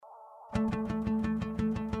Welcome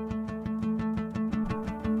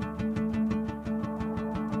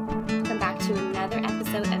back to another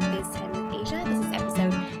episode of This Time with Asia. This is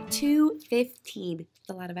episode 215.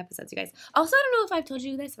 A lot of episodes, you guys. Also, I don't know if I've told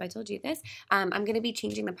you this. If I told you this, I'm going to be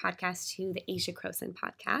changing the podcast to the Asia Croson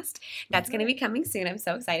podcast. That's going to be coming soon. I'm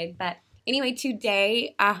so excited. But anyway,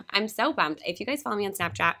 today, I'm so bummed. If you guys follow me on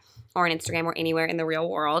Snapchat or on Instagram or anywhere in the real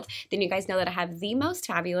world, then you guys know that I have the most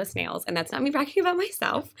fabulous nails. And that's not me bragging about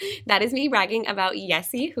myself. That is me bragging about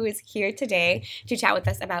Yessie, who is here today to chat with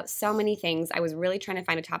us about so many things. I was really trying to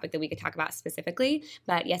find a topic that we could talk about specifically,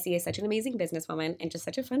 but Yessie is such an amazing businesswoman and just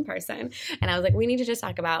such a fun person. And I was like, we need to just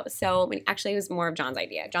talk about, actually it was more of John's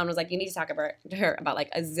idea. John was like, you need to talk about her about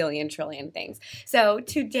like a zillion trillion things. So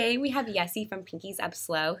today we have Yessie from Pinkies Up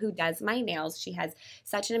who does my nails. She has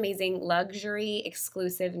such an amazing luxury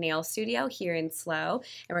exclusive nail studio here in SLO, and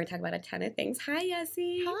we're going to talk about a ton of things. Hi,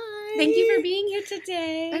 Yessie. Hi. Thank you for being here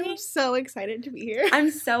today. I'm so excited to be here.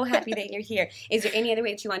 I'm so happy that you're here. Is there any other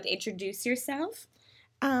way that you want to introduce yourself?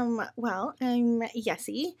 Well, I'm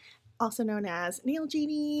Yessie, also known as Nail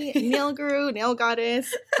Genie, Nail Guru, Nail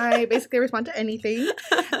Goddess. I basically respond to anything.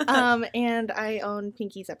 And I own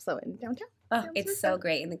Pinkies Up in downtown. Oh, it's so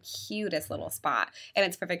great in the cutest little spot. And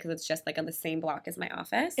it's perfect because it's just like on the same block as my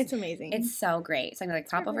office. It's amazing. It's so great. So I'm going to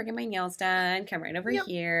pop over, get my nails done, come right over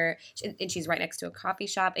here. And she's right next to a coffee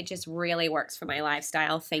shop. It just really works for my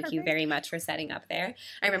lifestyle. Thank you very much for setting up there.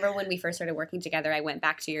 I remember when we first started working together, I went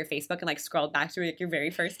back to your Facebook and like scrolled back to like your very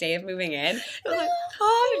first day of moving in. It was like,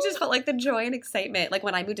 oh, it just felt like the joy and excitement. Like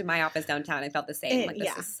when I moved to my office downtown, I felt the same. Like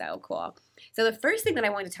this is so cool. So the first thing that I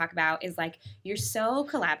wanted to talk about is like you're so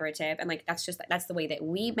collaborative, and like that's the way that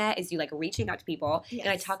we met, is you like reaching out to people. Yes.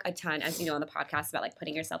 And I talk a ton, as you know, on the podcast about like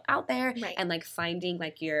putting yourself out there and like finding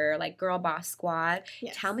like your like girl boss squad.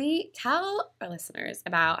 Yes. Tell our listeners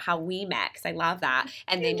about how we met, because I love that,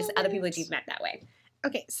 and then just other people that you've met that way.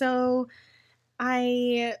 Okay, so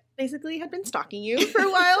I basically had been stalking you for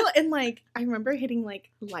a while, and like I remember hitting like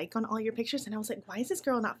on all your pictures, and I was like, why is this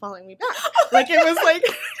girl not following me back? Like it was like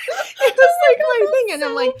my thing, and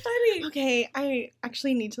I'm like, funny. Okay, I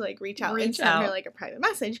actually need to like reach out and send her like a private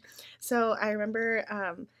message. So I remember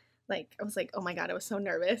I was like, oh my God, I was so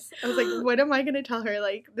nervous. I was like, what am I gonna tell her?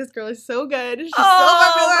 Like, this girl is so good. She's so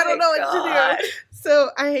popular. I don't know what to do. So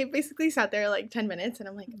I basically sat there like 10 minutes, and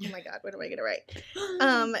I'm like, oh my God, what am I gonna write? Do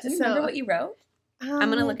you remember what you wrote? I'm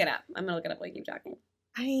gonna look it up. While you keep talking.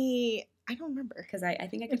 I don't remember, because I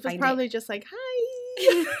think I could find it. It was probably just like, hi.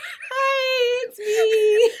 Hi, it's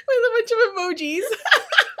me. With a bunch of emojis.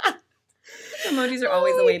 Emojis are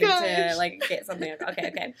always a way to like get something.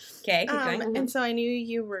 Okay. Keep going. And so I knew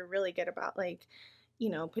you were really good about like, you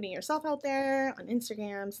know, putting yourself out there on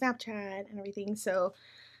Instagram, Snapchat, and everything. So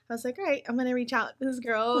I was like, all right, I'm gonna reach out to this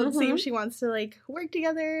girl and see if she wants to like work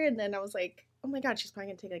together. And then I was like, oh my God, she's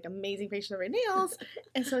probably gonna take like amazing pictures of her nails.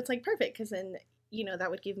 And so it's like perfect, because then, you know,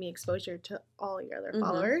 that would give me exposure to all your other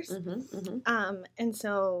followers. And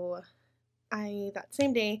so that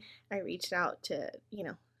same day I reached out to, you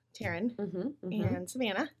know, Taryn and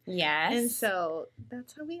Savannah. Yes. And so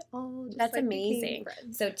that's how we all just That's like amazing.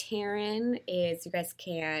 So Taryn is, you guys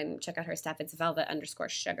can check out her stuff. It's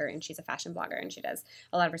velvet_sugar, and she's a fashion blogger, and she does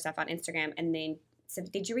a lot of her stuff on Instagram. And then, so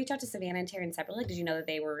did you reach out to Savannah and Taryn separately? Did you know that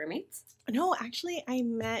they were roommates? No, actually I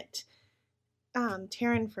met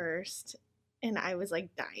Taryn first. And I was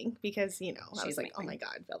like dying because, you know, I was like, oh my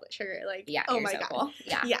God, velvet sugar. Like, oh my God. Cool.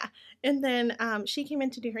 Yeah. And then she came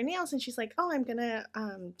in to do her nails, and she's like, oh, I'm going to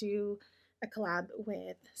do a collab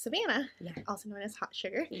with Savannah, also known as Hot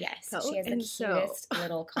Sugar. Yes. She has the cutest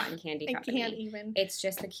little cotton candy company. I can't even. It's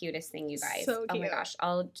just the cutest thing, you guys. So cute. Oh my gosh.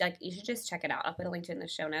 You should just check it out. I'll put a link to it in the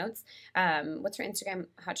show notes. What's her Instagram?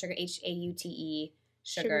 Hot Sugar, HAUTE.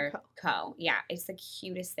 Sugar Co. Yeah, it's the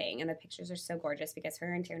cutest thing, and the pictures are so gorgeous because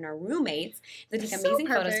her and Taryn are roommates. They take amazing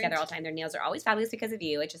photos together all the time. Their nails are always fabulous because of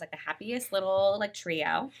you. It's just like the happiest little like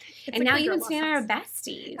trio. And like now you and Savannah are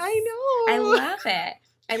besties. I know. I love it.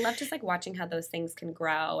 I love just like watching how those things can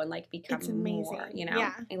grow and like become more. You know,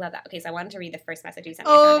 I love that. Okay, so I wanted to read the first message you sent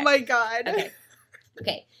me. Oh my God.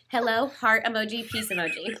 Okay. Hello, heart emoji, peace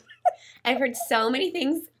emoji. I've heard so many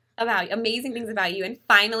things amazing things about you, and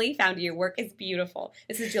finally found you. Your work is beautiful.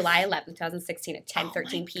 This is July 11th, 2016 at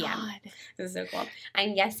 10:13 p.m. God. This is so cool. I'm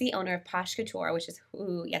Yessie, owner of Posh Couture, which is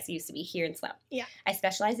who Yessie used to be here in SLO. Yeah. I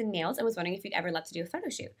specialize in nails and was wondering if you'd ever love to do a photo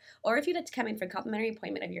shoot, or if you'd like to come in for a complimentary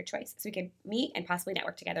appointment of your choice so we could meet and possibly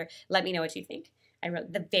network together. Let me know what you think. I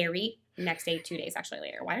wrote the very next day, 2 days actually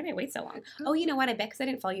later. Why did I wait so long? Oh, you know what? I bet because I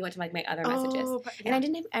didn't follow you onto like my other messages. But, And I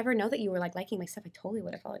didn't ever know that you were like liking my stuff. I totally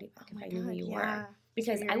would have followed you back if I knew who you were.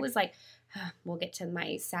 Because I was like, we'll get to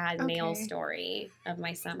my sad nail story of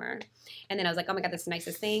my summer. And then I was like, oh my God, this is the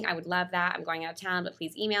nicest thing. I would love that. I'm going out of town, but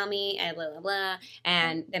please email me and blah, blah, blah.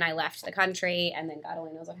 And then I left the country and then God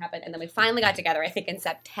only knows what happened. And then we finally got together, I think in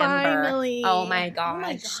September. Finally. Oh my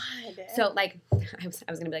gosh. Oh my God. So like, I was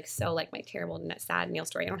going to be like, so like my terrible sad nail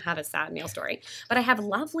story. I don't have a sad nail story, but I have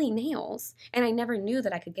lovely nails and I never knew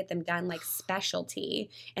that I could get them done like specialty.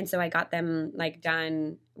 And so I got them like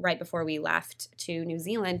done right before we left to New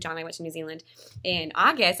Zealand. John and I went to New Zealand in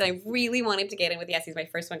August. And I really wanted to get in with Yessie's my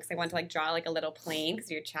first one because I wanted to like draw like a little plane because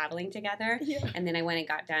we were traveling together. Yeah. And then I went and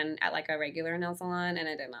got done at like a regular nail salon and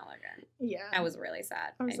it did not look good. Yeah. I was really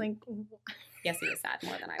sad. I was like, Yessie was sad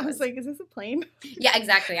more than I was. I was like, is this a plane? Yeah,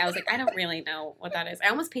 exactly. I was like, I don't really know what that is. I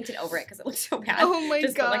almost painted over it because it looked so bad. Oh my God.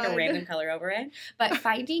 Just put like a random color over it. But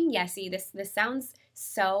finding Yessie, this sounds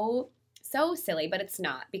so silly, but it's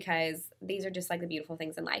not because these are just like the beautiful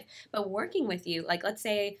things in life. But working with you, like let's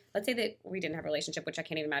say that we didn't have a relationship, which I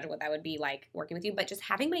can't even imagine what that would be like working with you, but just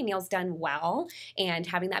having my nails done well and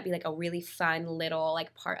having that be like a really fun little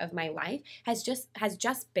like part of my life has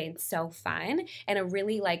just been so fun and a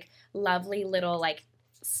really like lovely little like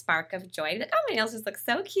spark of joy. Like, oh, my nails just look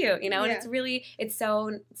so cute, you know? And it's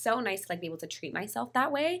so nice to like be able to treat myself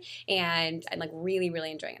that way. And I'm like really,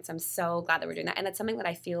 really enjoying it. So I'm so glad that we're doing that. And that's something that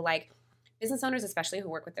I feel like business owners, especially who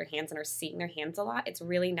work with their hands and are seeing their hands a lot, it's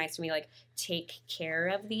really nice for me to like take care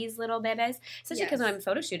of these little bebes, especially because when I'm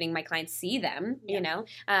photo shooting, my clients see them, you know?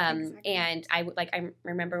 Exactly. And I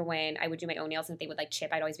remember when I would do my own nails and if they would like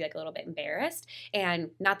chip, I'd always be like a little bit embarrassed. And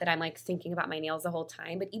not that I'm like thinking about my nails the whole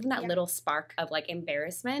time, but even that little spark of like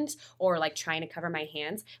embarrassment or like trying to cover my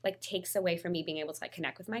hands, like takes away from me being able to like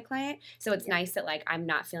connect with my client. So it's nice that like I'm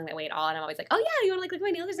not feeling that way at all. And I'm always like, oh yeah, you want to like look at my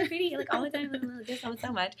nails are so pretty, like all the time. This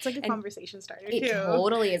so much. It's like a conversation starter too. It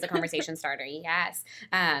totally is a conversation starter, yes.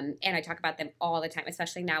 And I talk about them all the time,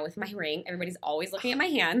 especially now with my ring. Everybody's always looking at my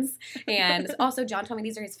hands. And also, John told me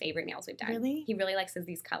these are his favorite nails we've done. Really? He really likes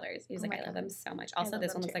these colors. He was like, I love them so much. Also,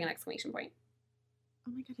 this one looks like an exclamation point.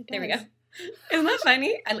 Oh my God, it does. There we go. Isn't that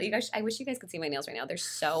funny? I wish you guys could see my nails right now. They're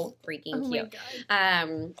so freaking cute. My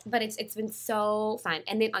God. But it's been so fun.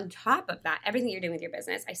 And then on top of that, everything you're doing with your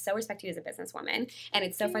business, I so respect you as a businesswoman. And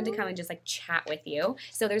it's so fun to come and just like chat with you.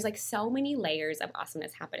 So there's like so many layers of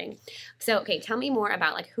awesomeness happening. So, okay, tell me more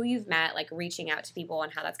about like who you've met, like reaching out to people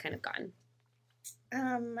and how that's kind of gone.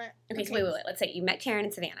 Okay, so wait. Let's say you met Taryn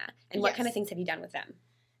and Savannah. And what kind of things have you done with them?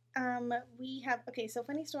 We have, so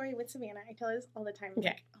funny story with Savannah. I tell this all the time. Okay.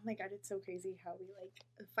 Like, oh my God, it's so crazy how we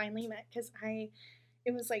like finally met because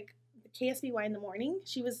it was like KSBY in the morning.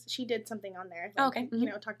 She did something on there. Like, you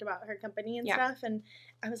know, talked about her company and stuff. And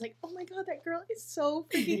I was like, oh my God, that girl is so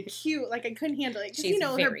freaking cute. Like I couldn't handle it. She's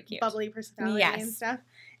very cute. Bubbly personality and stuff.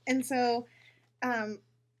 And so,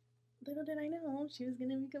 little did I know she was going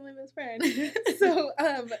to become my best friend. So,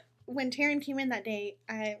 when Taryn came in that day,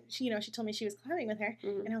 she told me she was collabing with her,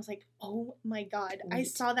 and I was like, "Oh my God, I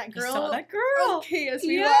saw that girl!" Okay, yes,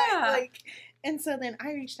 we like. And so then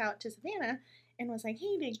I reached out to Savannah and was like,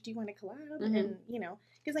 "Hey, do you want to collab?" And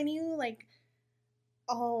because I knew like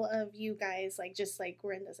all of you guys like just like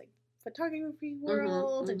were in this like photography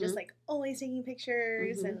world and just like always taking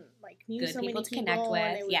pictures and like knew so many people to connect with.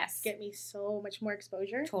 And it would get me so much more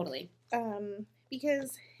exposure. Totally.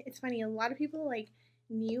 Because it's funny, a lot of people like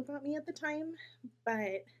knew about me at the time, but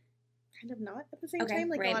kind of not at the same time.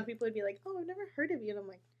 Like a lot of people would be like, "Oh, I've never heard of you," and I'm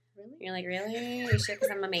like, "Really?" You're like, "Really? You should, because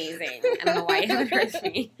I'm amazing. I don't know why you haven't heard of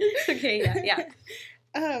me." Okay,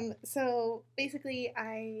 yeah. So basically,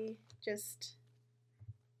 I just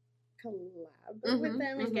collab with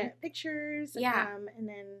them and get pictures. And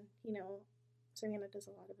then Savannah does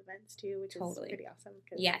a lot of events too, which is pretty awesome.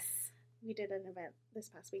 Yes. We did an event this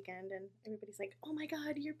past weekend, and everybody's like, "Oh my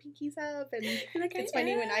God, you're Pinkies Up!" And it's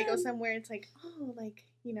funny when I go somewhere, it's like, "Oh, like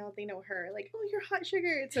they know her." Like, "Oh, you're Hot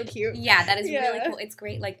Sugar." It's so cute. Yeah, that is really cool. It's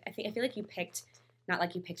great. Like I feel like you picked. Not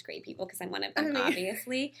like you picked great people because I'm one of them,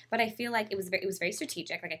 obviously. But I feel like it was very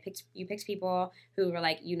strategic. Like you picked people who were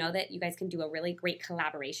like, that you guys can do a really great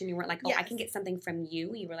collaboration. You weren't like, I can get something from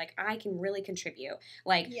you. You were like, I can really contribute.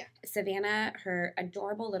 Like Savannah, her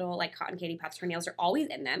adorable little like cotton candy puffs, her nails are always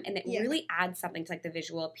in them, and it really adds something to like the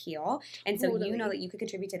visual appeal. And so you know that you could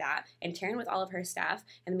contribute to that. And Taryn with all of her stuff,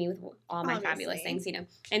 and me with all my fabulous things,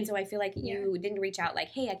 And so I feel like you didn't reach out like,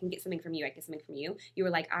 hey, I can get something from you. I can get something from you. You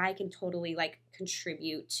were like, I can totally like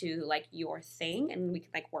contribute to like your thing, and we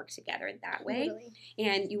could like work together that way.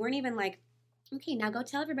 And you weren't even like okay, now go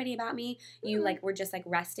tell everybody about me. You like were just like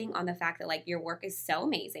resting on the fact that like your work is so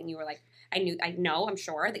amazing. You were like, I'm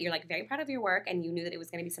sure that you're like very proud of your work, and you knew that it was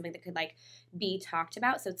going to be something that could like be talked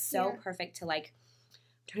about. So it's so perfect to like.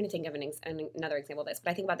 Trying to think of another example of this,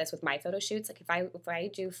 but I think about this with my photo shoots. Like if I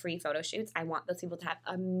do free photo shoots, I want those people to have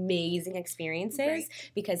amazing experiences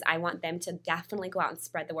because I want them to definitely go out and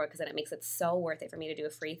spread the word, because then it makes it so worth it for me to do a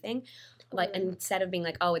free thing. Like instead of being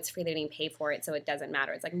like, oh, it's free, they didn't pay for it, so it doesn't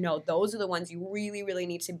matter. It's like, no, those are the ones you really, really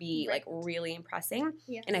need to be like really impressing.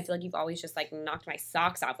 Yes. And I feel like you've always just like knocked my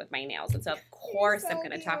socks off with my nails, and so of course I'm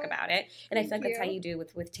going to talk about it. And I feel like that's how you do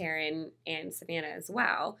with Taryn and Savannah as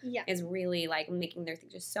well. Yeah, is really like making their thing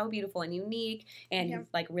just so beautiful and unique, and you've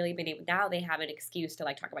like really been able, now they have an excuse to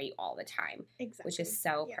like talk about you all the time, exactly, which is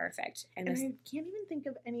so perfect. And I can't even think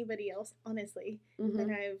of anybody else, honestly,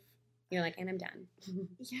 that you're like, and I'm done.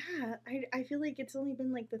 Yeah, I feel like it's only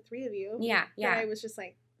been like the three of you. Yeah. That I was just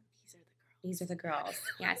like, these are the girls.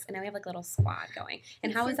 Yes, and now we have like a little squad going.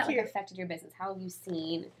 And how has that like affected your business? How have you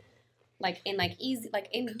seen, like in like easy, like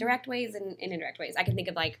in direct ways and in indirect ways? I can think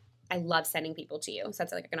of like, I love sending people to you. So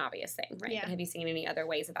that's like an obvious thing, right? Yeah. But have you seen any other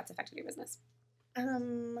ways that that's affected your business?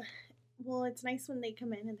 Well, it's nice when they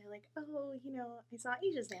come in and they're like, oh, I saw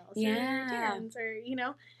Asia's nails. Or Darren's, or,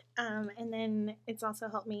 and then it's also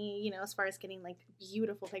helped me, as far as getting like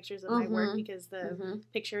beautiful pictures of my work, because the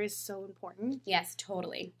picture is so important. Yes,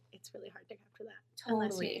 totally. It's really hard to capture that. Totally.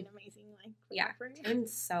 Unless you're an amazing photographer. I'm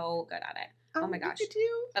so good at it. Oh my gosh. You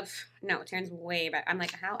too? No, Taryn's way better. I'm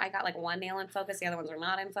like, how I got like one nail in focus, the other ones are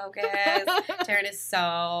not in focus. Taryn is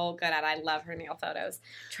so good at it. I love her nail photos.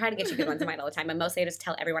 Try to get you good ones in mine all the time, but mostly I just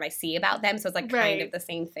tell everyone I see about them, so it's like kind of the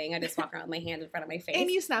same thing. I just walk around with my hand in front of my face.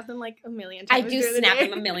 And you snap them like a million times. I do snap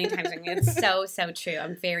them a million times. It's so true.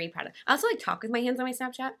 I'm very proud of it. I also like talk with my hands on my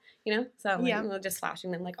Snapchat, so I'm like just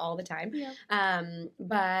flashing them like all the time. Yeah.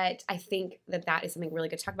 But I think that is something really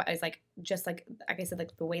good to talk about, is like just like I said,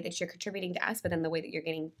 like the way that you're contributing to us, but then the way that you're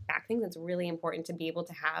getting back things. It's really important to be able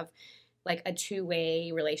to have like a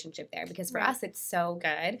two-way relationship there, because for us it's so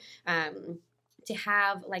good to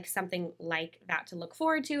have like something like that to look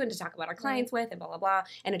forward to and to talk about our clients with and blah blah blah,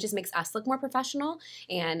 and it just makes us look more professional,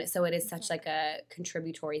 and so it is such like a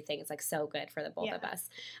contributory thing. It's like so good for the both of us.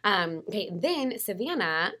 Okay, then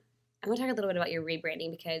Savannah, I'm going to talk a little bit about your rebranding,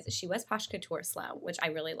 because she was Posh Couture Slow, which I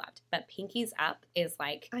really loved. But Pinkies Up is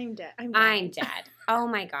like... I'm dead. Oh,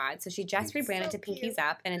 my God. So she just rebranded to Pinkies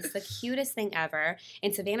Up, and it's the cutest thing ever.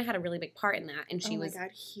 And Savannah had a really big part in that. And she was... Oh, my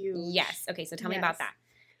God, huge. Yes. Okay, so tell me about that.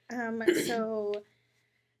 So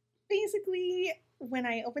basically, when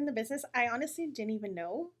I opened the business, I honestly didn't even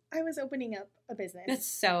know I was opening up a business. That's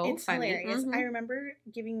so it's funny. Hilarious. I remember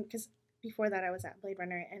giving... because before that, I was at Blade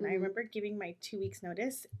Runner, and I remember giving my 2 weeks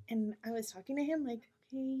notice, and I was talking to him like,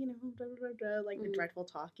 okay, blah, blah, blah, like the dreadful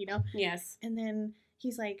talk, Yes. And then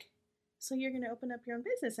he's like, so you're going to open up your own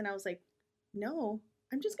business? And I was like, no,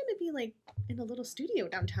 I'm just going to be like in a little studio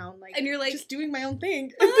downtown, like, and you're like, just doing my own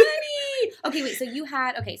thing. Honey! Okay, wait, so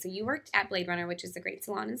you worked at Blade Runner, which is a great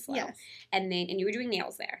salon in Slow. Yes. And you were doing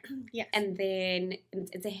nails there. Yes. And then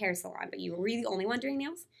it's a hair salon, but you were really the only one doing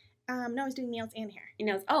nails? No, I was doing nails and hair.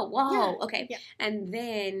 Nails. Oh, whoa. Yeah. Okay. Yeah. And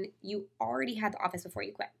then you already had the office before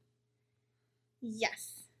you quit.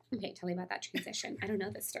 Yes. Okay, tell me about that transition. I don't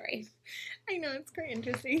know this story. I know, it's quite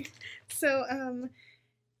interesting. So,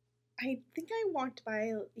 I think I walked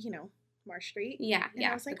by, Marsh Street. Yeah, and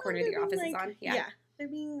I was like, the corner that your office is on. Yeah. They're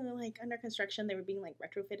being like under construction. They were being like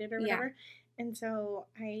retrofitted or whatever. Yeah. And so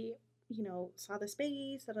I, saw the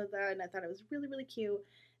space, and I thought it was really, really cute.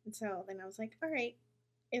 And so then I was like, all right.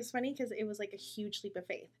 It was funny because it was like a huge leap of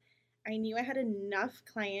faith. I knew I had enough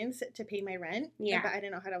clients to pay my rent, but I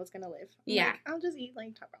didn't know how I was going to live. Like, I'll just eat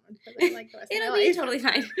like top ramen for the rest of my life. It'll be totally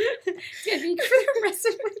fine. It's going to be for the rest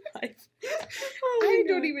of my life. I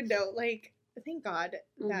don't even know. Like, thank God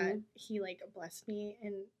that he like blessed me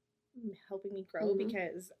and helping me grow,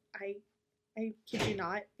 because I kid you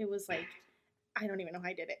not, it was like, I don't even know how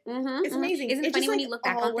I did it. It's amazing. Isn't it funny when like you look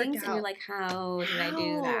back on things and you're like, how did I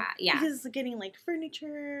do that? Yeah. Because getting like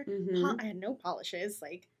furniture, I had no polishes.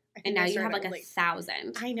 Like, and now you have like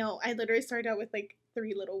 1,000. I know. I literally started out with like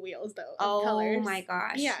 3 little wheels though. Oh colors. My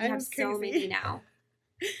gosh. Yeah, you have so many now.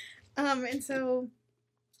 And so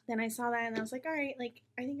then I saw that and I was like, all right, like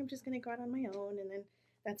I think I'm just gonna go out on my own. And then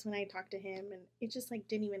that's when I talked to him, and it just like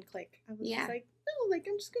didn't even click. I was just like, no, like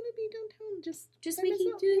I'm just gonna be downtown, just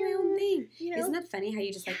making doing my own thing. Isn't that funny how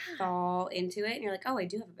you just like fall into it and you're like, oh, I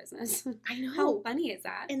do have a business. I know. How funny is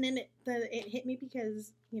that? And then it hit me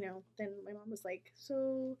because then my mom was like,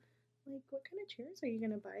 so like what kind of chairs are you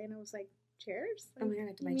gonna buy? And I was like, chairs? Like, oh my God, I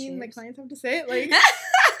have to buy chairs. chairs. My clients have to sit like.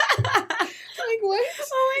 Like, what?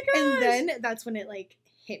 Oh my gosh. And then that's when it, like,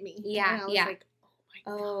 hit me. Yeah, and I was yeah. like,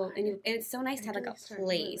 oh my God. And it's so nice to have, like, a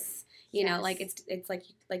place. You know, like it's like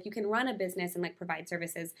you can run a business and like provide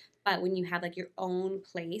services, but when you have like your own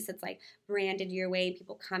place, it's like branded your way.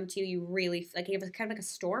 People come to you. You really like you have kind of like a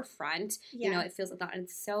storefront. Yeah. You know, it feels like that. And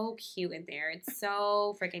it's so cute in there. It's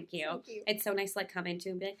so freaking cute. So cute. It's so nice to like come into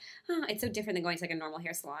and be like, oh, it's so different than going to like a normal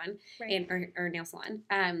hair salon Right. or nail salon.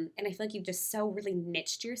 And I feel like you've just so really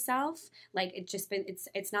niched yourself. Like it's just been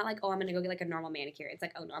it's not like, oh, I'm gonna go get like a normal manicure. It's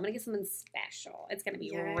like, oh no, I'm gonna get something special. It's gonna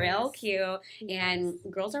be real cute. And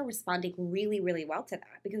girls are responding really, really well to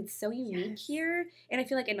that because it's so unique here. And I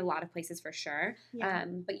feel like in a lot of places for sure. Yeah.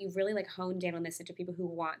 But you've really like honed in on this into people who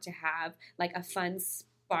want to have like a fun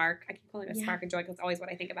spark. I keep calling it a spark of joy because it's always what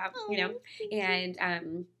I think about, you know? And I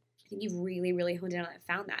think you've really, really honed in on it and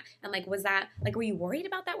found that. And like, was that, like, were you worried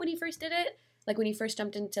about that when you first did it? Like when you first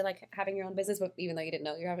jumped into like having your own business, but even though you didn't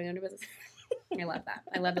know you were having your own business? I love that.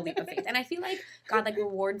 I love the leap of faith. And I feel like God like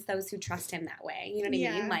rewards those who trust him that way. You know what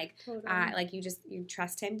I mean? Like, totally. Like you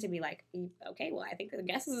trust him to be like, okay, well, I think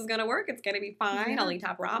this is going to work. It's going to be fine. I'll eat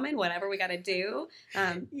top ramen, whatever we got to do.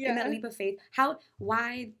 In that leap of faith,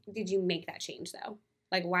 why did you make that change though?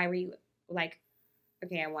 Like, why were you like,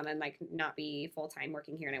 okay, I want to like not be full-time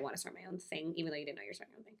working here and I want to start my own thing, even though you didn't know you were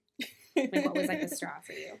starting your own thing? Like, what was like the straw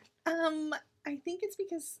for you? I think it's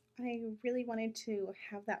because I really wanted to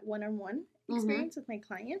have that one-on-one experience with my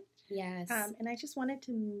client. Yes. And I just wanted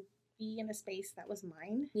to be in a space that was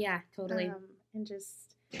mine. Yeah, totally. And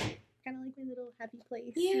just kind of like my little happy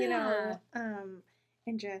place, you know.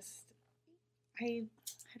 And just, how do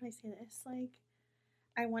I say this? Like,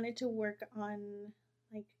 I wanted to work on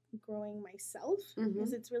like growing myself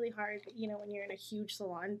because it's really hard, you know, when you're in a huge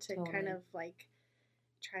salon to kind of like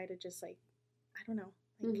try to just like, I don't know,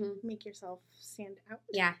 like make yourself stand out.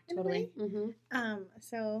 Yeah, totally.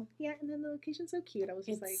 So yeah, and then the location's so cute. I was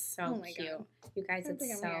just like, so oh my cute. God. You guys,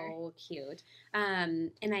 it's so cute.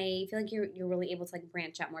 And I feel like you're really able to like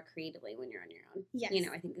branch out more creatively when you're on your own. Yes. You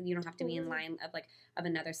know, I think you don't have to be in line of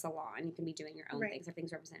another salon. You can be doing your own things.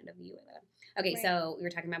 Everything's representative of you. Okay, so we were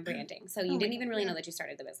talking about branding. So you didn't even really know that you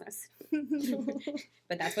started the business.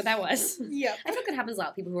 But that's what that was. Yeah. I feel like it happens a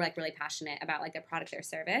lot. People who are like really passionate about like their product or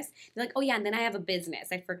service. They're like, oh yeah, and then I have a business.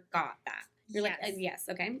 I forgot that. You're like, yes,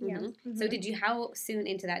 okay. So how soon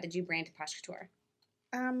into that did you brand to Posh Couture?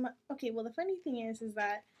 Okay, well the funny thing is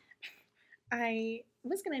that I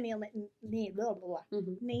was gonna name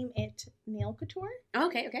it Nail Couture. Oh,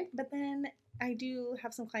 okay. But then I do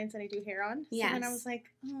have some clients that I do hair on. So then I was like,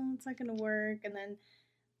 oh, it's not gonna work. And then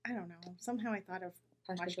I don't know. Somehow I thought of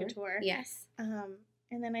Posh Couture. Yes.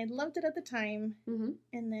 And then I loved it at the time.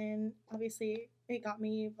 And then obviously it got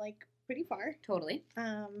me like pretty far. Totally.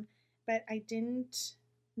 But I didn't.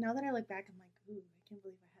 Now that I look back, I'm like, ooh, I can't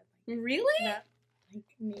believe I had like that like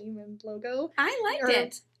name and logo. I liked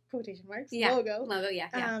it. Quotation marks. Yeah. Logo. Yeah.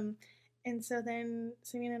 And so then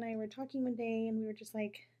Samina and I were talking one day, and we were just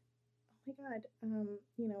like, oh my God,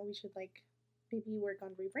 you know, we should like maybe work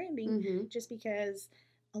on rebranding, just because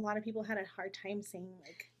a lot of people had a hard time saying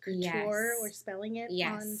like couture or spelling it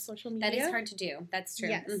on social media. That is hard to do. That's true.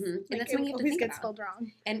 Yes. And like, that's something you have to think about. Spelled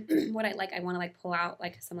wrong. And what I want to like pull out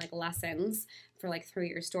like some like lessons for like through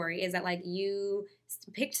your story is that like you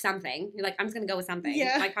picked something. You're like, I'm just gonna go with something.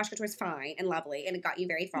 Yeah. Like Posh Couture is fine and lovely, and it got you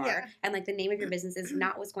very far. Yeah. And like the name of your business is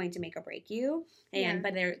not what's going to make or break you. And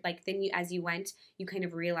but they're like then you as you went, you kind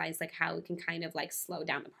of realize like how it can kind of like slow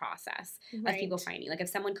down the process of people finding you. Like if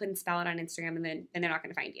someone couldn't spell it on Instagram, and then they're not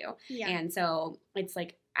gonna find you. Yeah. And so it's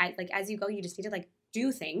like as you go, you just need to like do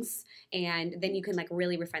things, and then you can like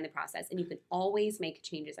really refine the process, and you can always make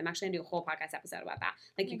changes. I'm actually gonna do a whole podcast episode about that.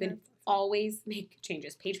 Like you can always make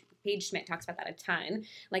changes. Paige Schmidt talks about that a ton.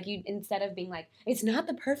 Like you, instead of being like, it's not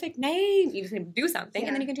the perfect name, you just need to do something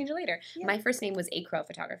and then you can change it later. My first name was Acro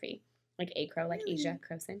Photography. Like Acro, like Asia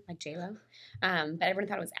Croson, like J-Lo. But everyone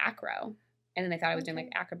thought it was Acro. And then they thought I was doing like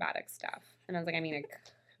acrobatic stuff. And I was like, I mean, I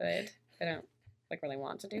could. I don't like really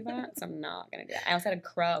want to do that, so I'm not gonna do that. I also had a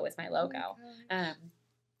crow as my logo. And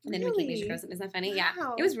then we keep Asia Croson. Isn't that funny? Wow.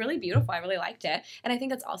 Yeah. It was really beautiful. I really liked it. And I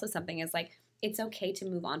think that's also something is like, it's okay to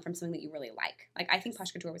move on from something that you really like. Like, I think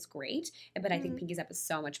Posh Couture was great, but I think Pinkies Up is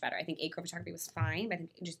so much better. I think Acro Photography was fine, but I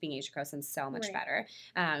think just being Asia Croson is so much better.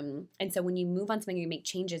 And so when you move on something, you make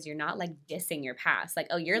changes, you're not, like, dissing your past. Like,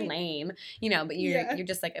 oh, you're lame, you know, but you're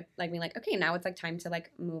just, like being like, okay, now it's, like, time to,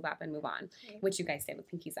 like, move up and move on, which you guys did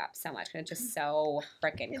with Pinkies Up so much, because it's just so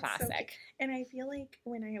freaking classic. So and I feel like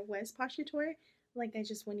when I was Posh Couture, like, I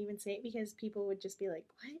just wouldn't even say it because people would just be like,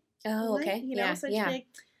 what? Oh, what? okay. You know, so it's like,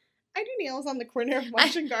 I do nails on the corner of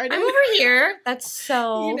Marsh and Garden. I'm over here. That's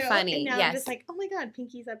so funny. And now yes. I'm just like, oh my God,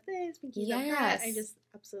 Pinkies Up this, Pinkies Up that. I just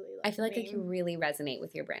absolutely love I feel like the it can really resonate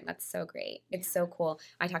with your brand. That's so great. It's so cool.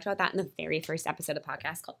 I talked about that in the very first episode of the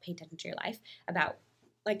podcast called Pay Attention to Your Life, about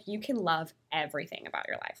like you can love everything about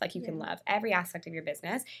your life. Like you can love every aspect of your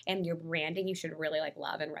business, and your branding you should really like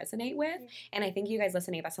love and resonate with. Yeah. And I think you guys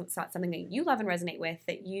listening about something that you love and resonate with,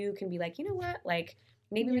 that you can be like, you know what, like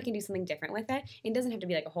maybe we can do something different with it. It doesn't have to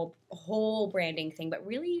be like a whole branding thing, but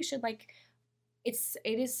really you should like, it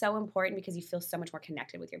is so important because you feel so much more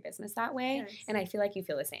connected with your business that way. Yes. And I feel like you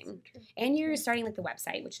feel the same. So and you're starting like the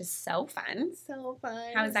website, which is so fun. So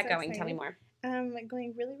fun. How is that going? Exciting. Tell me more.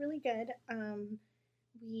 Going really, really good.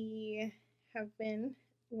 We have been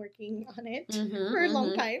working on it for a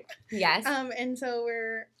long time. Yes. And so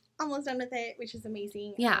we're almost done with it, which is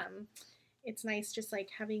amazing. Yeah. It's nice just like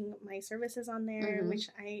having my services on there, which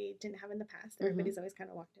I didn't have in the past. Everybody's always kind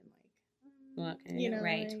of walked in like, okay, you know,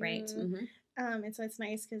 right. And so it's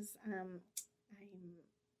nice because I'm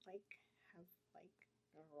like have like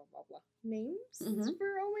blah, blah, blah, names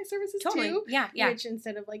for all my services too. Yeah. Which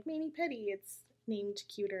instead of like mani pedi, it's named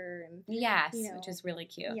cuter and which is really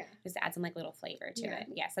cute. Just add some like little flavor to it.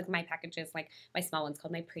 Yes, like my packages, like my small one's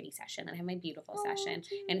called my pretty session, and I have my beautiful session.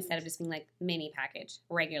 Cute. And instead of just being like mini package,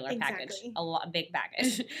 regular package, a big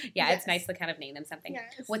package. It's nice to kind of name them something.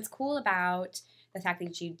 Yes. What's cool about the fact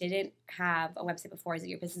that you didn't have a website before is that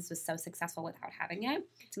your business was so successful without having it.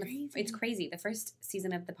 It's crazy. The first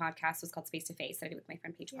season of the podcast was called Space to Face that I did with my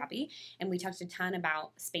friend Paige Poppy, and we talked a ton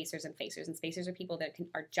about spacers and facers. And spacers are people that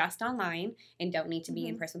are just online and don't need to be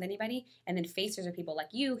in person with anybody. And then facers are people like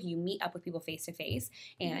you who you meet up with people face to face,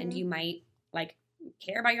 and you might like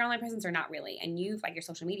care about your online presence or not really. And you've like your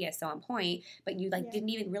social media is so on point, but you like didn't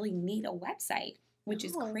even really need a website. Which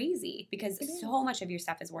is crazy because so much of your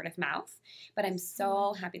stuff is word of mouth. But I'm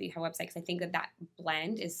so happy that you have a website because I think that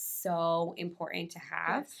blend is so important to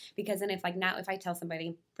have. Because then if I tell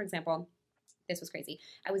somebody, for example, this was crazy.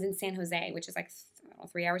 I was in San Jose, which is like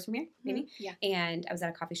 3 hours from here, maybe. Yeah. And I was at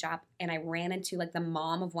a coffee shop and I ran into like the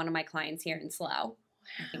mom of one of my clients here in SLO.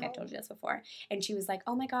 I think I've told you this before. And she was like,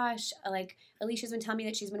 oh my gosh, like Alicia's been telling me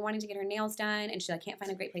that she's been wanting to get her nails done and she like can't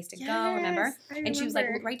find a great place to go, remember? And she was like,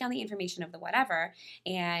 well, write down the information of the whatever.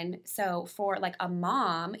 And so for like a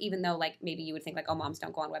mom, even though like maybe you would think like, oh, moms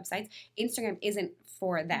don't go on websites, Instagram isn't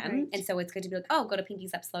for them. Right. And so it's good to be like, oh, go to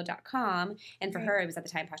pinkiesupslow.com. And for her, it was at the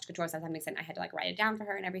time Posture Couture, so that makes sense. I had to like write it down for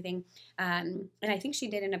her and everything. And I think she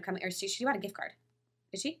did end up coming, or she got a gift card.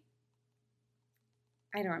 Did she?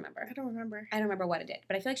 I don't remember. I don't remember what it did,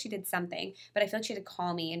 but I feel like she did something. But I feel like she had to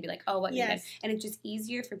call me and be like, oh, what you did. And it's just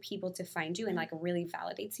easier for people to find you and like really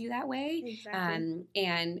validates you that way. Exactly.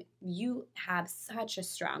 And you have such a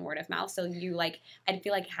strong word of mouth. So you like, I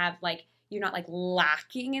feel like have like, you're not like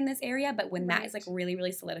lacking in this area, but when that is like really,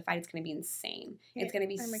 really solidified, it's going to be insane. Yeah, it's going to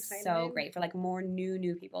be so great for like more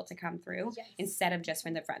new people to come through instead of just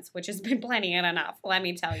friends of friends, which has been plenty and enough. Let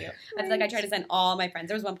me tell you. I feel like I tried to send all my friends.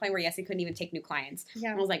 There was one point where Yessie couldn't even take new clients.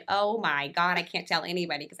 Yeah. And I was like, oh my God, I can't tell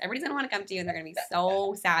anybody because everybody's going to want to come to you and they're going to be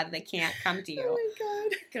so sad that they can't come to you. Oh my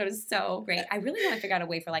God. It was so great. I really want to figure out a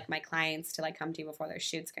way for like my clients to like come to you before their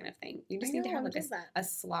shoots kind of thing. You just need to have like a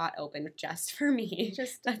slot open just for me.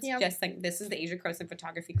 Just like, this is the Asia Croson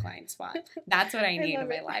photography client spot. That's what I need in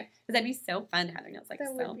my life. Because that'd be so fun to have their nails like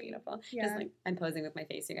so beautiful. Yeah. Just like I'm posing with my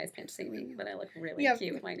face. You guys can't see me, but I look really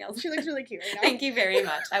cute with my nails. She looks really cute right now. Thank you very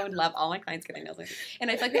much. I would love all my clients get their nails like this.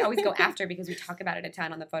 And I feel like they always go after because we talk about it a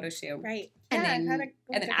ton on the photo shoot. Right. And then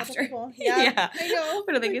after. Yeah. I know.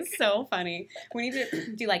 But I think it's so funny. We need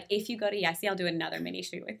to do like, if you go to Yessie, I'll do another mini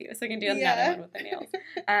shoot with you. So we can do another one with the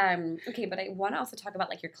nails. Okay, but I want to also talk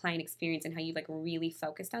about like your client experience and how you like really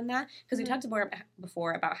focused on that. Because we talked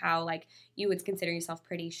before about how like you would consider yourself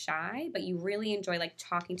pretty shy, but you really enjoy like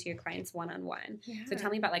talking to your clients one-on-one. Yeah. So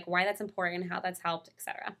tell me about like why that's important, how that's helped,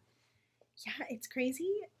 etc. Yeah, it's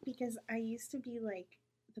crazy because I used to be like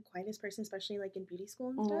the quietest person, especially like in beauty school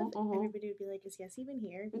and stuff. Everybody would be like, is Yessie even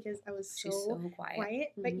here? Because I was so quiet.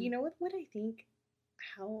 But you know what I think,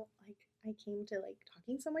 how like I came to like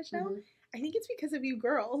talking so much now? I think it's because of you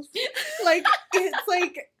girls. Like it's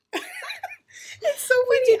like it's so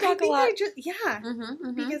funny. Talk a lot.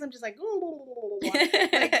 Because I'm just like,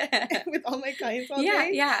 like with all my my clients all Yeah,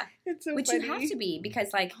 day. yeah. It's so Which funny. you have to be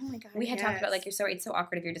because, like, Oh my God, we had talked about, like, yes. it's so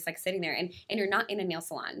awkward if you're just, like, sitting there and you're not in a nail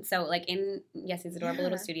salon. So, like, in Yessie's adorable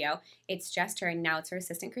little Yeah. studio, it's just her, and now it's her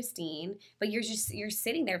assistant, Christine. But you're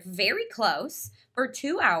sitting there very close for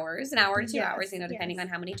 2 hours, an hour to 2 hours, you know, depending on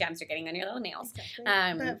how many gems you're getting on your little nails.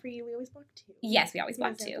 Exactly. But for you, we always block 2. Yes, we always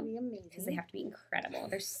block Because they have 2. to be amazing. Because they have to be incredible.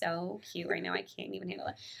 They're so cute right now. I can't even handle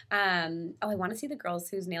it. I want to see the girls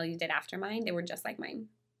whose nail you did after mine. They were just like mine.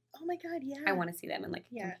 Oh my God, yeah. I want to see them and, like,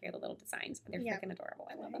 Yeah. compare the little designs. They're Yeah. freaking adorable.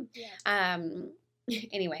 I love them. Yeah.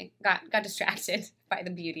 Anyway, got distracted by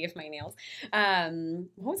the beauty of my nails.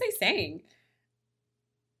 What was I saying?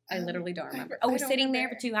 I literally don't remember. We're sitting there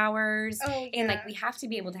for 2 hours. Oh, yeah. And, like, we have to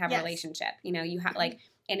be able to have a Yes. relationship. You know, you have, like,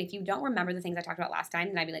 and if you don't remember the things I talked about last time,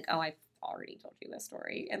 then I'd be like, oh, I've already told you this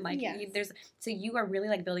story. And, like, Yes. so you are really,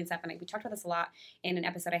 like, building stuff. And, like, we talked about this a lot in an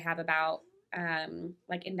episode I have about,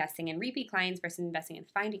 like, investing in repeat clients versus investing in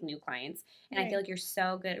finding new clients. And I feel like you're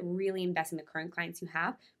so good at really investing in the current clients you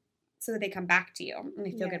have so that they come back to you and they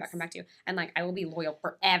feel good about coming back to you. And, like, I will be loyal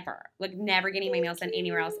forever. Like, never getting my nails done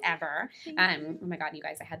anywhere else ever. Oh my God, you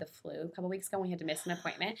guys, I had the flu a couple weeks ago and we had to miss an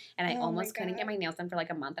appointment and I almost couldn't get my nails done for like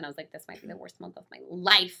a month and I was like, this might be the worst month of my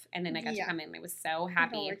life. And then I got to come in and I was so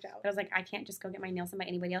happy. But I was like, I can't just go get my nails done by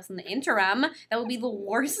anybody else in the interim. That would be the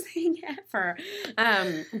worst thing ever.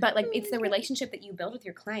 But, like, it's the relationship that you build with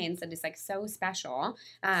your clients that is, like, so special.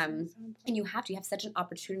 And you have such an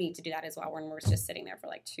opportunity to do that as well when we're just sitting there for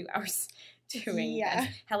like 2 hours doing this.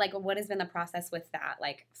 How, like, what has been the process with that?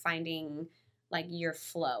 Like, finding, like, your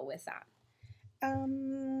flow with that?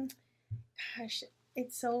 Gosh,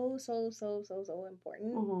 it's so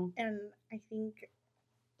important. And I think,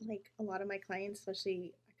 like, a lot of my clients,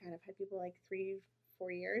 especially, I kind of had people like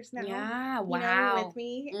 3-4 years now. Yeah, wow. You know, with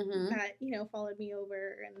me that, you know, followed me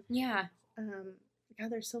over and God,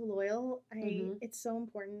 they're so loyal. It's so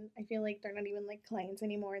important. I feel like they're not even like clients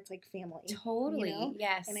anymore. It's like family. Totally. You know?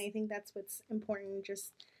 Yes. And I think that's what's important.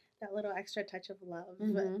 Just that little extra touch of love,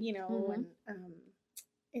 you know, and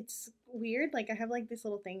it's weird. Like, I have like this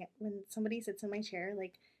little thing when somebody sits in my chair,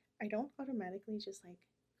 like, I don't automatically just like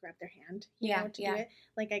grab their hand, you know, to do it.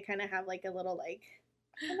 Like, I kind of have like a little, like,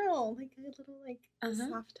 I don't know, like a little like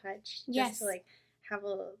soft touch just to like have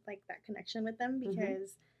a like that connection with them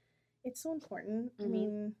because it's so important. I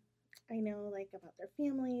mean, I know like about their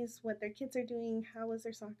families, what their kids are doing, how was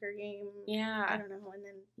their soccer game. I don't know. And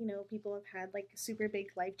then, you know, people have had like super big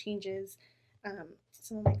life changes.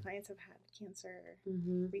 Some of my clients have had cancer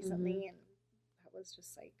recently and that was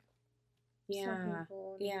just like so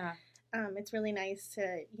painful. And, it's really nice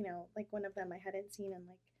to, you know, like one of them I hadn't seen in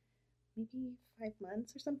like maybe 5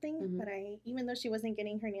 months or something, but even though she wasn't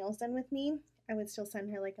getting her nails done with me, I would still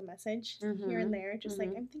send her like a message here and there, just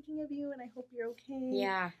like, I'm thinking of you and I hope you're okay.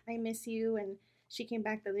 I miss you. And she came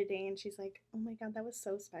back the other day and she's like, oh my God, that was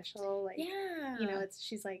so special. Like, you know,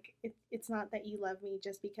 she's like, it's not that you love me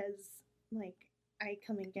just because like I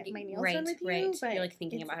come and get my nails done with you, but you're like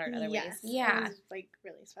thinking about her in other ways. It was like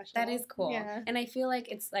really special. That is cool. And I feel like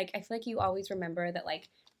it's like, I feel like you always remember that like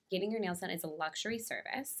getting your nails done is a luxury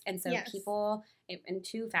service. And so people, and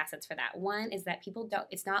 2 facets for that. One is that people don't,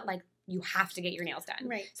 it's not like you have to get your nails done.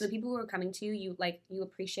 Right. So the people who are coming to you, like, you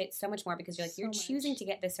appreciate so much more because you're like, you're choosing to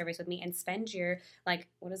get this service with me and spend your, like,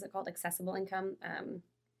 what is it called? Accessible income,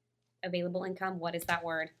 available income. What is that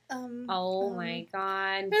word? My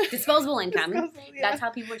God. Disposable income. That's how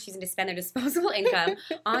people are choosing to spend their disposable income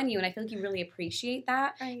on you. And I feel like you really appreciate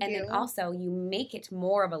that. Then also you make it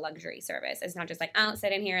more of a luxury service. It's not just like, I'll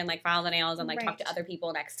sit in here and like file the nails and like talk to other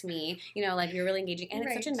people next to me. You know, like you're really engaging. And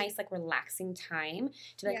it's such a nice, like relaxing time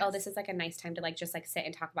to be like, oh, this is like a nice time to like just like sit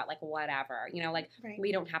and talk about like whatever. You know, like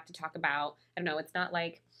we don't have to talk about, I don't know, it's not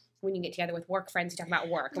like when you get together with work friends, you talk about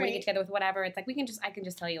work. When you get together with whatever, it's like I can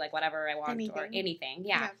just tell you like whatever I want or anything.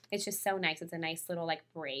 Yeah. It's just so nice. It's a nice little like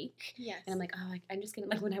break. Yes. And I'm like, oh, I'm just gonna,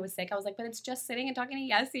 like when I was sick, I was like, but it's just sitting and talking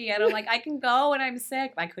to Yessie. And I'm like, I can go when I'm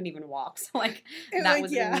sick. But I couldn't even walk. So like that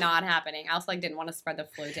was not happening. I also like didn't want to spread the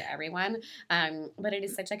flu to everyone. But it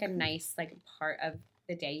is such like a nice like part of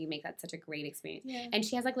the day. You make that such a great experience. And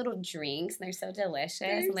she has like little drinks and they're so delicious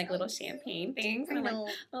and like little champagne things. And I'm like,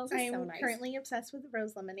 oh, this is so nice. I'm currently obsessed with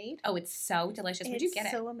rose lemonade. Oh, it's so delicious. Where'd you get it?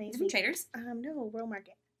 It's so amazing. From Traders? No, World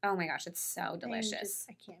Market. Oh my gosh, it's so delicious.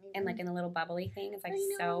 I can't even. And like in a little bubbly thing. It's like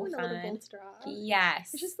so and fun. A little gold straw. Yes.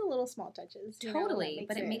 It's just the little small touches. Totally.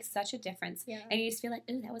 But it makes such a difference. Yeah. And you just feel like,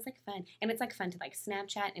 ooh, that was like fun. And it's like fun to like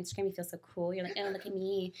Snapchat, Instagram, you feel so cool. You're like, oh, look at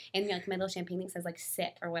me. And you're like my little champagne thing says like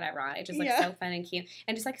sip or whatever on it. It's just like so fun and cute.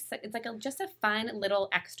 And just like, it's like just a fun little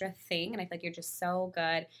extra thing. And I feel like you're just so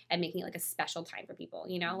good at making it like a special time for people.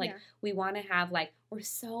 You know, like we want to have like, we're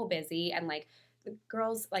so busy and like, the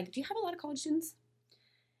girls, like, do you have a lot of college students?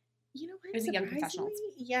 You know what? Or is it young professionals?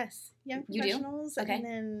 Yes, young You do? professionals. Okay. And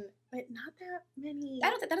then, but not that many.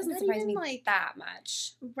 That doesn't not surprise even, me like, that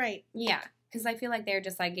much. Right. Yeah. Because I feel like they're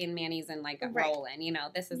just like getting manis and like Right. rolling. You know,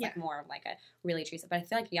 this is like Yeah. more of like a really true. But I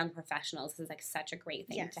feel like young professionals, this is like such a great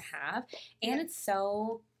thing Yes. to have. And Yes. it's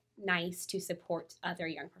so nice to support other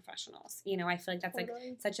young professionals. You know, I feel like that's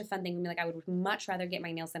Totally. like such a fun thing to me. Like, I would much rather get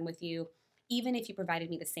my nails done with you, even if you provided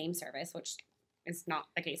me the same service, which is not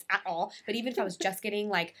the case at all. But even if I was just getting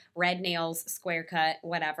like red nails, square cut,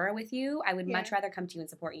 whatever with you, I would Yeah. much rather come to you and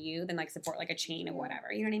support you than like support like a chain of Yeah.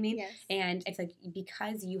 whatever. You know what I mean? Yes. And it's like,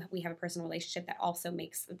 because we have a personal relationship, that also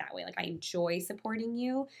makes it that way. Like, I enjoy supporting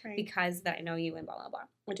you Right. because that I know you and blah, blah, blah,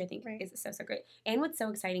 which I think Right. is so, so great. And what's so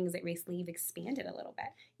exciting is that recently you've expanded a little bit.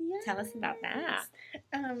 Yes. Tell us about that.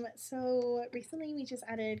 So recently we just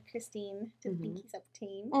added Christine to the Mhm. Pinkies Up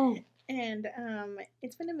team. Oh, And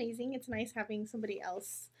it's been amazing. It's nice having somebody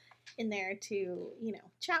else in there to, you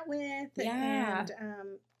know, chat with Yeah.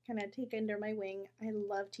 and kind of take under my wing. I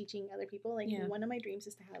love teaching other people. Like, Yeah. one of my dreams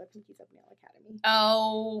is to have a Pinkies Up Nail Academy.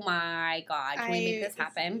 oh my God. Can we make this I-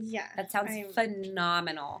 happen? Yeah. That sounds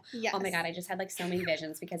phenomenal. Yes. Oh my God, I just had like so many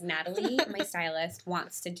visions because Natalie, my stylist,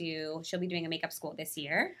 she'll be doing a makeup school this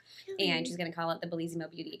year, and she's going to call it the Bellissimo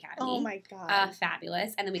Beauty Academy. Oh my God.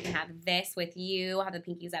 Fabulous. And then we can have this with you, have the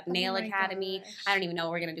Pinkies Up Nail my Academy. gosh. I don't even know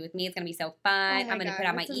what we're going to do with me. It's going to be so fun. Oh I'm my going to God, put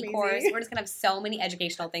out my that's e-course. amazing. We're just going to have so many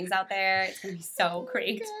educational things out there. It's going to be so Oh my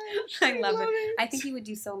great. gosh, I love it. it. I think you would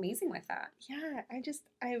do so amazing with that. Yeah,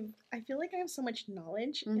 I feel like I have so much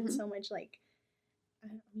knowledge Mhm. and so much, like, I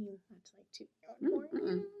mean, not to like toot Mm, your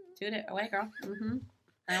horn. Toot it away, girl.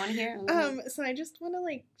 I want to hear it. So I just want to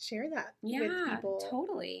like share that with Yeah, people.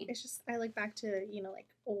 totally. It's just, I look back to, you know, like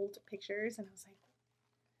old pictures and I was like,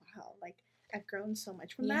 wow, like I've grown so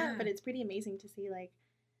much from Yeah. that. But it's pretty amazing to see, like,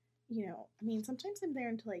 you know, I mean, sometimes I'm there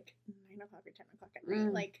until like 9 o'clock or 10 o'clock at night,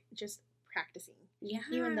 Mm. like just practicing. Yeah.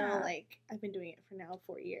 Even though, like, I've been doing it for now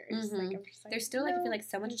 4 years. Mhm. Like, I'm just like, There's still, like, I feel no, like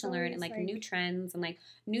so much there's to learn and, always, like, new trends and, like,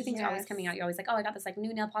 new things are always coming out. Yes. You're always like, oh, I got this, like,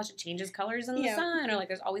 new nail polish that changes colors in the Yeah. sun. Or, like,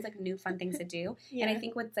 there's always, like, new fun things to do. Yeah. And I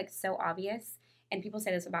think what's, like, so obvious, and people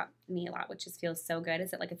say this about me a lot, which just feels so good,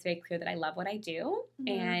 is that, like, it's very clear that I love what I do. Mhm.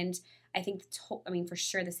 And I think, for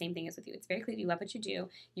sure the same thing is with you. It's very clear that you love what you do.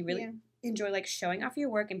 You really Yeah. enjoy, like, showing off your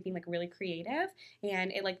work and being, like, really creative.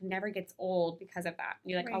 And it, like, never gets old because of that.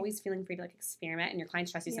 You're, like, Right. always feeling free to, like, experiment. And your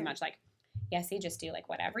clients trust you so Yeah. much, like, Yessie, just do like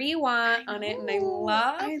whatever you want on it. And I know.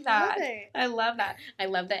 love I that. love it. I love that. I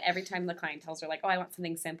love that every time the client tells her, like, oh, I want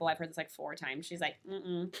something simple. I've heard this like 4 times. She's like,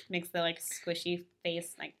 makes the like squishy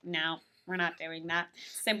face, like, no, we're not doing that.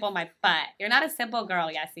 Simple my butt. You're not a simple girl,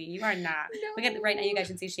 Yessie. You are not. Look at right now, you guys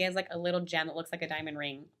can see she has like a little gem that looks like a diamond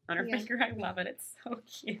ring on her Yeah. finger. I love it. It's so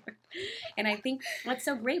cute. And I think that's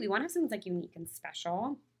so great. We want to have something that's like unique and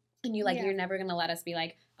special. And you like, Yeah. you're never going to let us be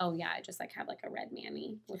like, oh yeah, I just like have like a red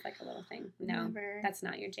mammy with like a little thing. No, Never. that's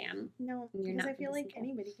not your jam. No, You're because not I feel gonna be like simple.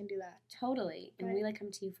 anybody can do that. Totally. And But- we like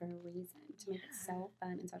come to you for a reason, to make it so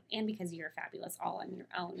fun and so, and because you're fabulous all on your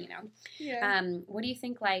own, you know. Yeah. What do you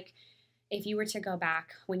think, like, if you were to go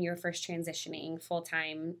back when you were first transitioning full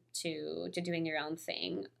time to doing your own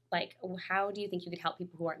thing, like, how do you think you could help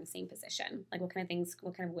people who aren't in the same position? Like, what kind of things,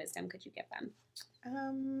 what kind of wisdom could you give them?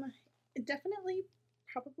 Definitely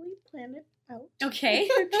probably plan it out. Okay.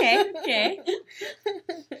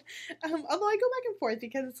 Although I go back and forth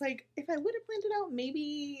because it's like, if I would have planned it out,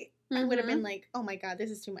 maybe I would have been like, oh my God,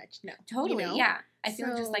 this is too much. No. Totally, you know? yeah. I feel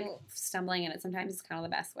like just like So- stumbling in it sometimes is kind of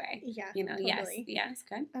the best way. Yeah. You know, totally. yes,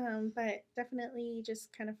 good. But definitely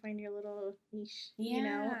just kind of find your little niche, Yeah, you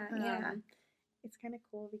know? yeah. It's kind of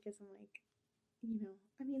cool because I'm like, you know,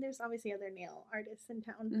 I mean, there's obviously other nail artists in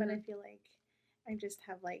town, but I feel like I just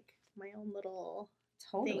have like my own little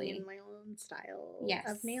thing Totally. in my own style Yes.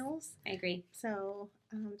 of nails. I agree. So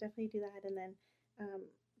definitely do that. And then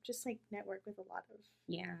just like network with a lot of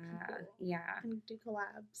Yeah, people. yeah, And do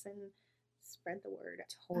collabs and spread the word.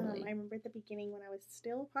 totally. I remember at the beginning when I was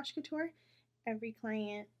still Posh Couture, every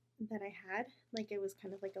client that I had, like, it was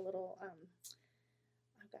kind of like a little, oh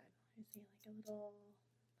God, what do you say, like a little,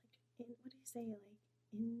 like, what do you say, like,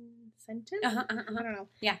 incentive? I don't know.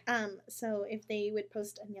 Yeah. So if they would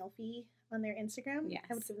post a nail fee on their Instagram, Yes.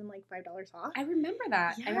 I would give them like $5 off. I remember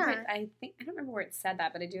that. Yeah. I don't remember where it said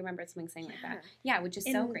that, but I do remember something saying like that. Yeah. Yeah, which is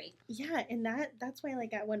so And- great. Yeah, and that's why,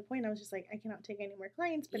 like, at one point I was just like, I cannot take any more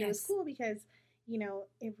clients, but it was Yes. cool because, you know,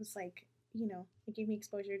 it was like, you know, it gave me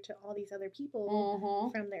exposure to all these other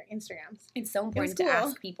people from their Instagrams. It's so important to cool.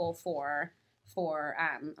 ask people for for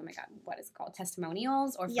oh my god, what is it called,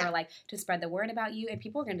 testimonials, or for Yeah. like to spread the word about you. And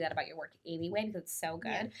people are gonna do that about your work anyway because it's so good.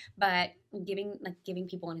 Yeah. But giving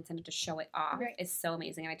people an incentive to show it off Right. is so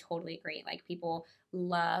amazing, and I totally agree. Like people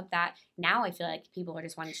love that. Now I feel like people are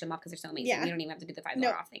just wanting to show them off because they're so amazing. Yeah. We don't even have to do the $5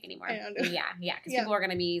 No. off thing anymore. I know. Yeah, because Yeah. people are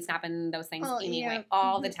gonna be snapping those things Oh, anyway yeah.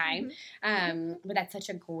 all the Mhm, time. mhm. But that's such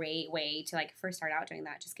a great way to like first start out doing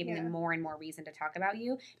that, just giving Yeah. them more and more reason to talk about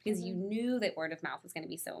you because you Mhm. knew that word of mouth was going to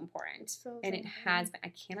be so important. So And it important. has been. I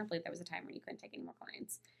cannot believe there was a time when you couldn't take any more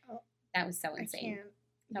clients. Oh, That was so I insane. can't.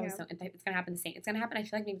 That was Yeah. so. It's going to happen the same. It's going to happen. I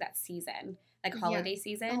feel like maybe that season, like Yeah. holiday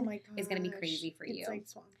season, Oh my gosh. is going to be crazy for you. It's like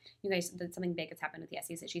swamped. You guys, something big that's happened with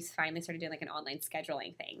Yessie is that she's finally started doing like an online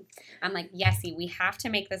scheduling thing. I'm like, Yessie, we have to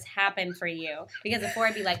make this happen for you because before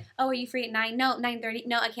I'd be like, oh, are you free at 9? No, 9:30.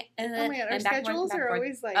 No, I can't. Oh my god, our and back and forth, schedules back and are forth.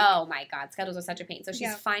 always like. Oh my God, schedules are such a pain. So she's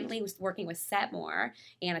Yeah. finally was working with Setmore,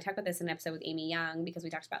 and I talked about this in an episode with Amy Young because we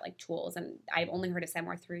talked about like tools, and I've only heard of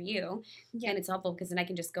Setmore through you, Yeah. and it's helpful because then I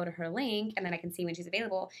can just go to her link and then I can see when she's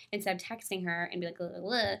available instead of texting her and be like,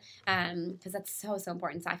 because that's so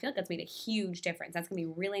important. So I feel like that's made a huge difference. That's gonna be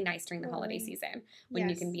really nice during the holiday Totally. season when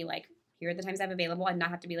you can Yes. be like, here are the times I'm available, and not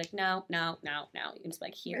have to be like, no. You can just be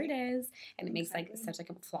like, here Right. it is, and it makes like Exactly. such like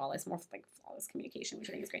a flawless communication, which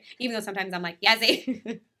I think is great. Even though sometimes I'm like,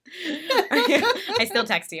 Yessie, I still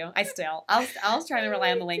text you. I'll try to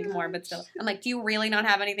rely on the link more, but still, I'm like, do you really not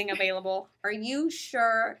have anything available? Are you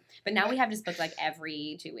sure? But now we have just booked like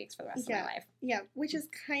every 2 weeks for the rest of my life. Yeah, which is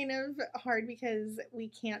kind of hard because we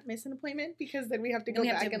can't miss an appointment because then we have to Then go we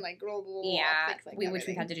have back to- and like roll Yeah, off things like which we've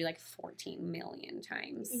everything. had to do like 14 million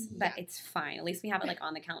times, but Yeah. it's fine. At least we have it like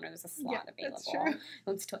on the calendar. There's a slot available.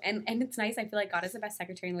 That's true. And it's nice. I feel like God is the best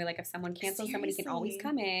secretary in the way like if someone cancels, somebody can always Seriously.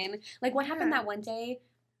 come in. Like what happened Yeah. that one day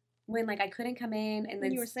when like I couldn't come in, and When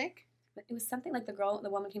then you were sick? it was something like the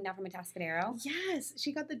woman came down from Atascadero. Yes,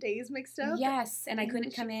 she got the days mixed up. Yes, and I And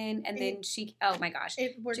couldn't come in, and then oh my gosh,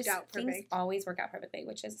 It worked just out things perfect. always work out perfectly,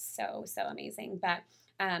 which is so amazing. But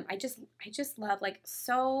I just love like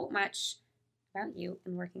so much about you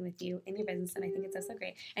and working with you in your business, and I think it's so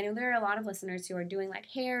great. I know there are a lot of listeners who are doing like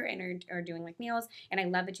hair and are doing like nails, and I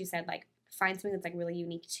love that you said like find something that's like really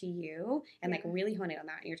unique to you and like Yeah. really hone in on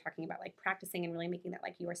that. And you're talking about like practicing and really making that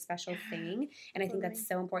like your special thing. And I think that's Totally.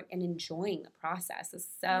 so important, and enjoying the process is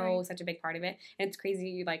Right. such a big part of it. And it's crazy.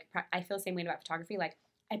 You like I feel the same way about photography. Like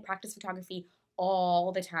I practice photography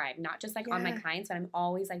all the time, not just like on my Yeah. clients, but I'm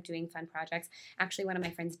always like doing fun projects. Actually, one of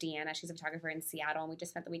my friends, Deanna, she's a photographer in Seattle, and we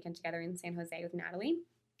just spent the weekend together in San Jose with Natalie.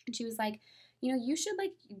 And she was like, you know, you should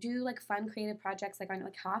like do like fun creative projects. Like,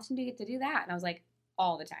 how often do you get to do that? And I was like,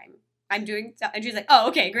 all the time. I'm doing, and she's like, oh,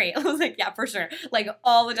 okay, great. I was like, yeah, for sure. Like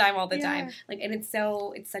all the time. Yeah. Like, and it's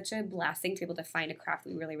such a blessing to be able to find a craft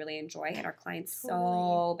we really, really enjoy, and our clients so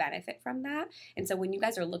Totally. benefit from that. And so when you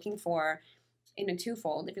guys are looking for, in a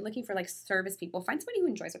twofold, if you're looking for like service people, find somebody who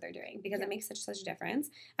enjoys what they're doing, because Yeah. it makes such a difference.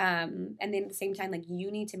 And then at the same time, like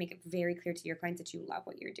you need to make it very clear to your clients that you love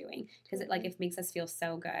what you're doing, because it makes us feel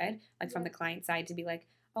so good, like from the client side, to be like,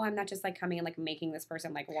 oh, I'm not just like coming and like making this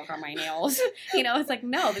person like work on my nails. It's like,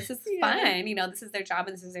 no, this is fun. This is their job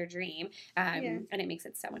and this is their dream. And it makes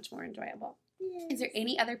it so much more enjoyable. Yes. Is there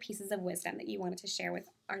any other pieces of wisdom that you wanted to share with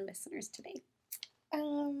our listeners today? I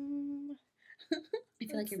I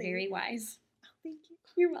feel like you're very wise. Thank you.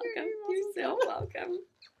 You're welcome. You're so welcome.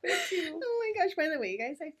 Thank you. Oh my gosh, by the way, you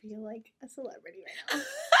guys, I feel like a celebrity right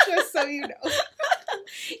now. Just so you know.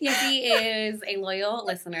 Yessie is a loyal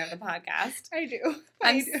listener of the podcast. I do.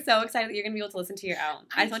 I'm so excited that you're going to be able to listen to your own.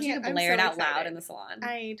 I just want you to I'm blare so it out excited. loud in the salon.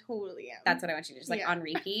 I totally am. That's what I want you to do. Just like Yeah. on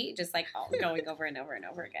repeat, just like going over and over and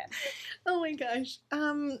over again. Oh my gosh.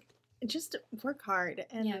 Just work hard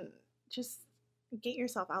and Yeah. just get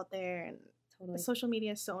yourself out there, and Totally. social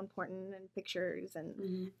media is so important, and pictures, and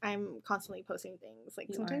Mhm. I'm constantly posting things. Like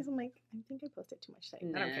You sometimes I'm like, I think I posted too much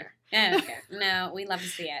today. I don't care. I don't care. No, we love to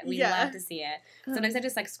see it. We Yeah. love to see it. Sometimes I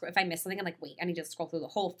just like if I miss something, I'm like, wait, I need to scroll through the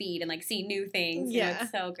whole feed and like see new things. Yeah.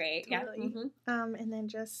 It's so great. Totally. Yeah. Mhm. And then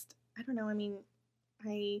just, I don't know, I mean,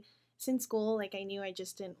 since school, like I knew I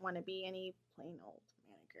just didn't want to be any plain old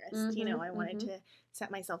manicurist. I wanted to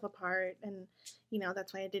set myself apart, and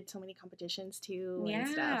that's why I did so many competitions too and Yeah.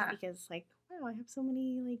 stuff, because like, wow, I have so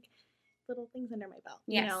many like little things under my belt,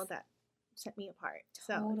 Yes. that set me apart.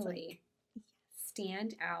 So it's like, Totally.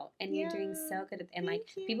 stand out, and you're doing so good. And like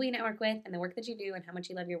people you network with, and the work that you do, and how much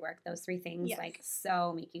you love your work, those three things like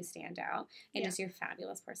so make you stand out, and just your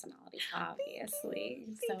fabulous personality, obviously.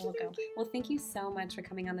 Well, thank you so much for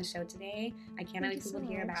coming on the show today. I can't wait for people to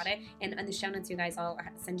hear about it. And on the show notes, you guys, I'll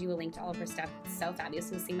send you a link to all of her stuff. It's so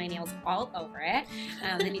fabulous. You'll see my nails all over it.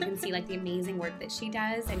 Then you can see like the amazing work that she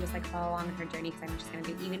does, and just like follow along on her journey, because I'm just going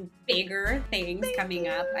to do even bigger things coming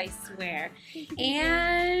up, I swear.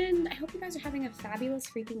 And I hope you guys are having a fabulous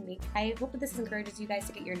freaking week. I hope that this encourages you guys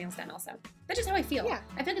to get your nails done also. That's just how I feel.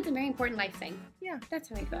 I feel like it's a very important life thing. That's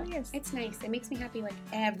how I feel. It's nice. It makes me happy like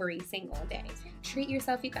every single day. Treat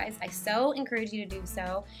yourself, you guys. I so encourage you to do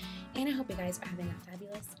so. And I hope you guys are having a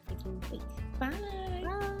fabulous freaking week.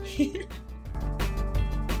 Bye.